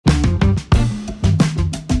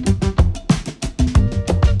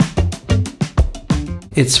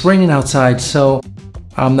It's raining outside, so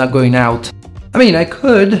I'm not going out. I mean, I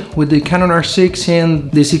could with the Canon R6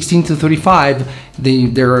 and the 16-35,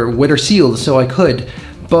 they're weather sealed, so I could,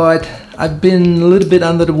 but I've been a little bit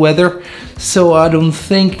under the weather, so I don't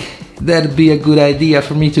think that'd be a good idea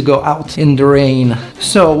for me to go out in the rain.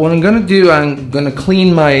 So what I'm gonna do, I'm gonna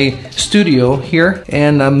clean my studio here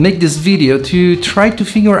and make this video to try to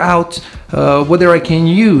figure out whether I can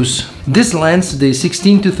use this lens, the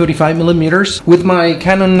 16-35mm, with my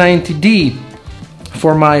Canon 90D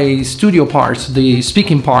for my studio parts, the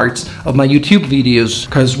speaking parts of my YouTube videos,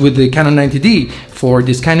 because with the Canon 90D for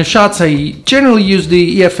this kind of shots I generally use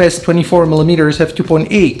the EFS 24mm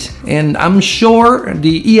f2.8, and I'm sure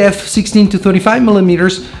the EF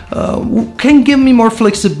 16-35mm can give me more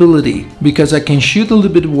flexibility because I can shoot a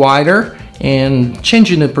little bit wider and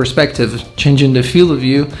changing the perspective, changing the field of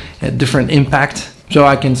view, a different impact. So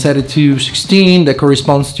I can set it to 16, that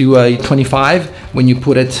corresponds to a 25 when you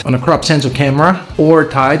put it on a crop sensor camera, or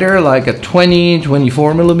tighter like a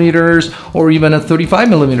 24mm, or even a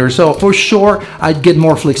 35mm. So for sure, I'd get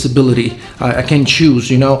more flexibility. I can choose,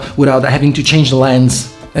 you know, without having to change the lens.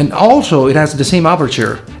 And also it has the same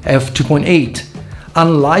aperture, f2.8.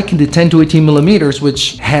 Unlike the 10-18mm,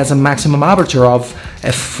 which has a maximum aperture of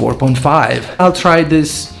f4.5. I'll try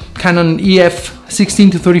this Canon EF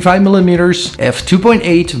 16-35mm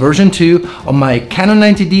f2.8 version 2 on my Canon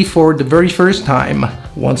 90D for the very first time.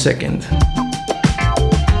 1 second.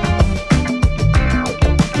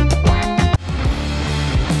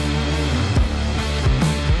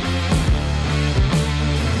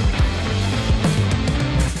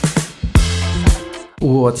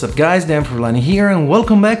 What's up guys, Dan Furlani here and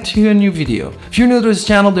welcome back to a new video. If you're new to this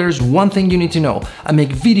channel, there's one thing you need to know. I make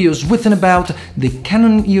videos with and about the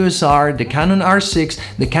Canon EOS R, the Canon R6,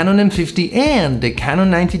 the Canon M50 and the Canon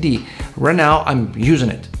 90D. Right now I'm using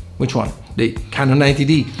it. Which one? The Canon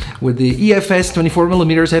 90D with the EFS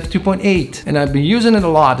 24mm f2.8, and I've been using it a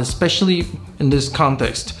lot, especially in this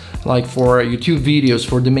context, like for YouTube videos,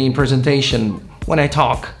 for the main presentation, when I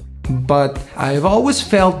talk. But I've always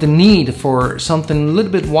felt the need for something a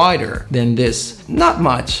little bit wider than this. Not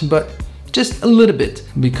much, but just a little bit,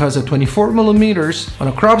 because a 24mm on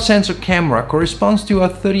a crop sensor camera corresponds to a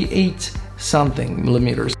 38 something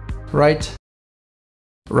millimeters, right?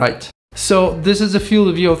 Right. So this is a field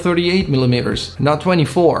of view of 38mm, not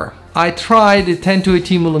 24. I tried the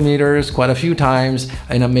 10-18mm quite a few times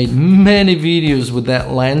and I made many videos with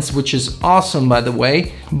that lens, which is awesome by the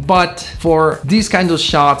way, but for these kinds of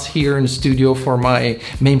shots here in the studio for my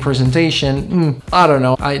main presentation, I don't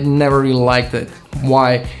know, I never really liked it.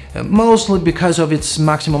 Why? Mostly because of its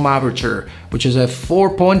maximum aperture, which is a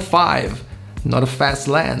 4.5. Not a fast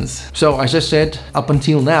lens. So as I said, up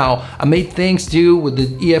until now, I made things do with the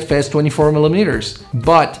EFS 24mm.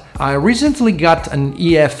 But I recently got an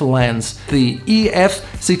EF lens, the EF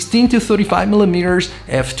 16-35mm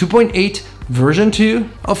f2.8 version 2.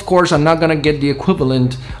 Of course, I'm not gonna get the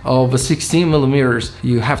equivalent of a 16mm.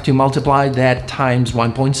 You have to multiply that times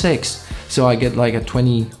 1.6. So I get like a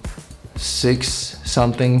 26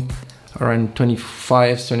 something, around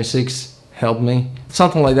 25, 26. Help me,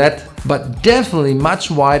 something like that, but definitely much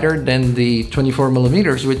wider than the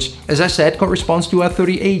 24mm, which as I said corresponds to a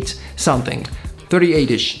 38 something,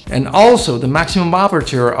 38ish. And also the maximum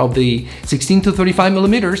aperture of the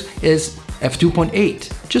 16-35mm is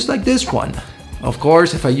f2.8, just like this one. Of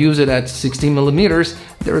course, if I use it at 16mm,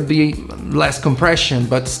 there would be less compression,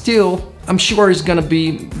 but still, I'm sure it's gonna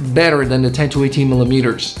be better than the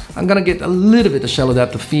 10-18mm. I'm gonna get a little bit of shallow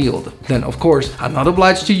depth of field. Then, of course, I'm not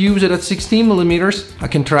obliged to use it at 16mm. I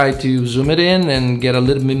can try to zoom it in and get a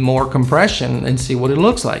little bit more compression and see what it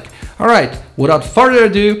looks like. All right, without further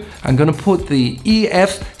ado, I'm gonna put the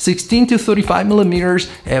EF 16-35mm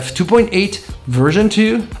f2.8 version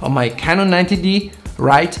 2 on my Canon 90D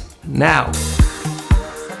right now.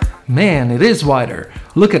 Man, it is wider.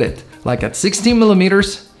 Look at it, like at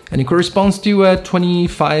 16mm, and it corresponds to a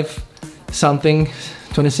 25 something,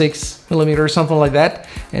 26mm, something like that.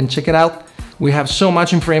 And check it out, we have so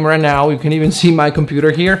much in frame right now. You can even see my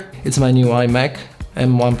computer here. It's my new iMac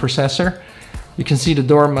M1 processor. You can see the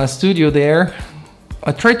door of my studio there.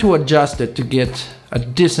 I tried to adjust it to get a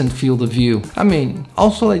decent field of view. I mean,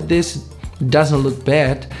 also like this, it doesn't look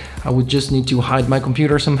bad. I would just need to hide my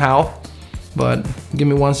computer somehow. But give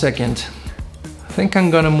me 1 second. I think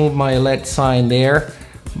I'm gonna move my LED sign there,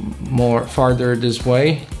 more farther this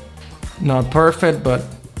way. Not perfect, but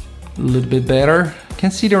a little bit better.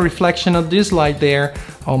 Can see the reflection of this light there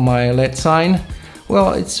on my LED sign.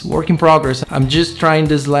 Well, it's work in progress. I'm just trying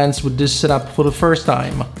this lens with this setup for the first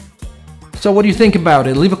time. So what do you think about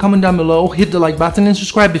it? Leave a comment down below, hit the like button and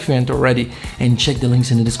subscribe if you haven't already. And check the links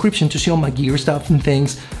in the description to see all my gear stuff and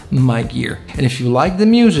things, my gear. And if you like the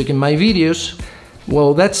music in my videos,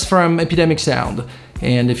 well, that's from Epidemic Sound.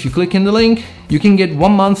 And if you click in the link, you can get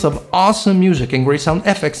 1 month of awesome music and great sound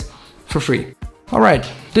effects for free.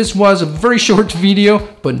 Alright, this was a very short video,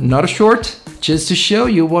 but not a short, just to show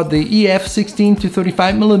you what the EF 16 to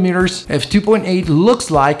 35mm f2.8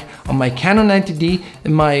 looks like on my Canon 90D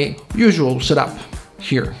in my usual setup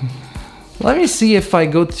here. Let me see if I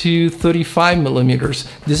go to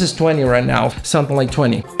 35mm. This is 20 right now, something like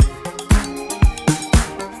 20.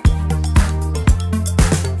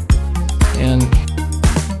 And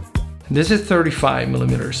this is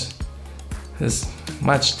 35mm. It's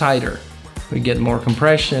much tighter. We get more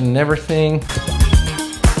compression and everything.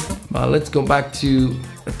 But let's go back to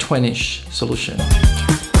a 20-ish solution.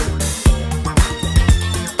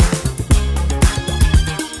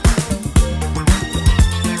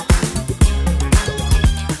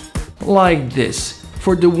 Like this.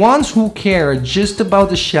 For the ones who care just about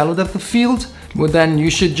the shallow depth of field, well, then you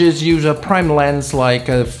should just use a prime lens like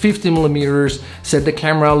a 50mm, set the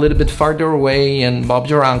camera a little bit farther away and bob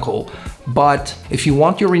your uncle. But if you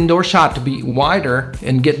want your indoor shot to be wider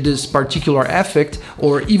and get this particular effect,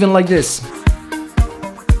 or even like this,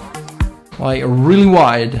 like really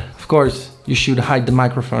wide, of course you should hide the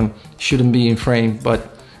microphone, shouldn't be in frame,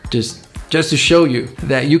 but just to show you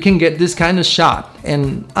that you can get this kind of shot,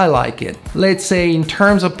 and I like it. Let's say in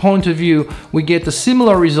terms of point of view, we get a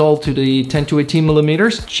similar result to the 10 to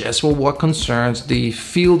 18mm, just for what concerns the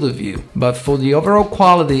field of view. But for the overall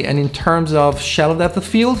quality and in terms of shallow depth of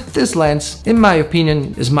field, this lens, in my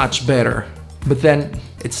opinion, is much better. But then,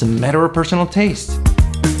 it's a matter of personal taste.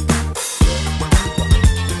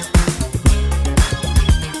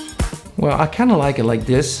 Well, I kinda like it like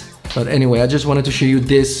this. But anyway, I just wanted to show you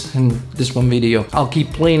this in this one video. I'll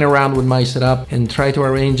keep playing around with my setup and try to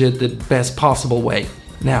arrange it the best possible way.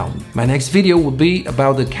 Now, my next video will be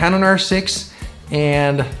about the Canon R6,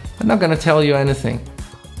 and I'm not gonna tell you anything.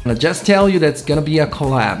 I'll just tell you that it's gonna be a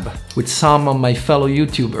collab with some of my fellow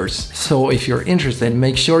YouTubers. So if you're interested,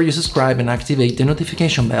 make sure you subscribe and activate the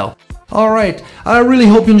notification bell. Alright, I really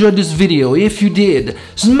hope you enjoyed this video. If you did,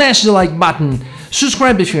 smash the like button,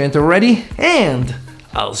 subscribe if you ain't already, and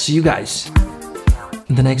I'll see you guys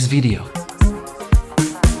in the next video.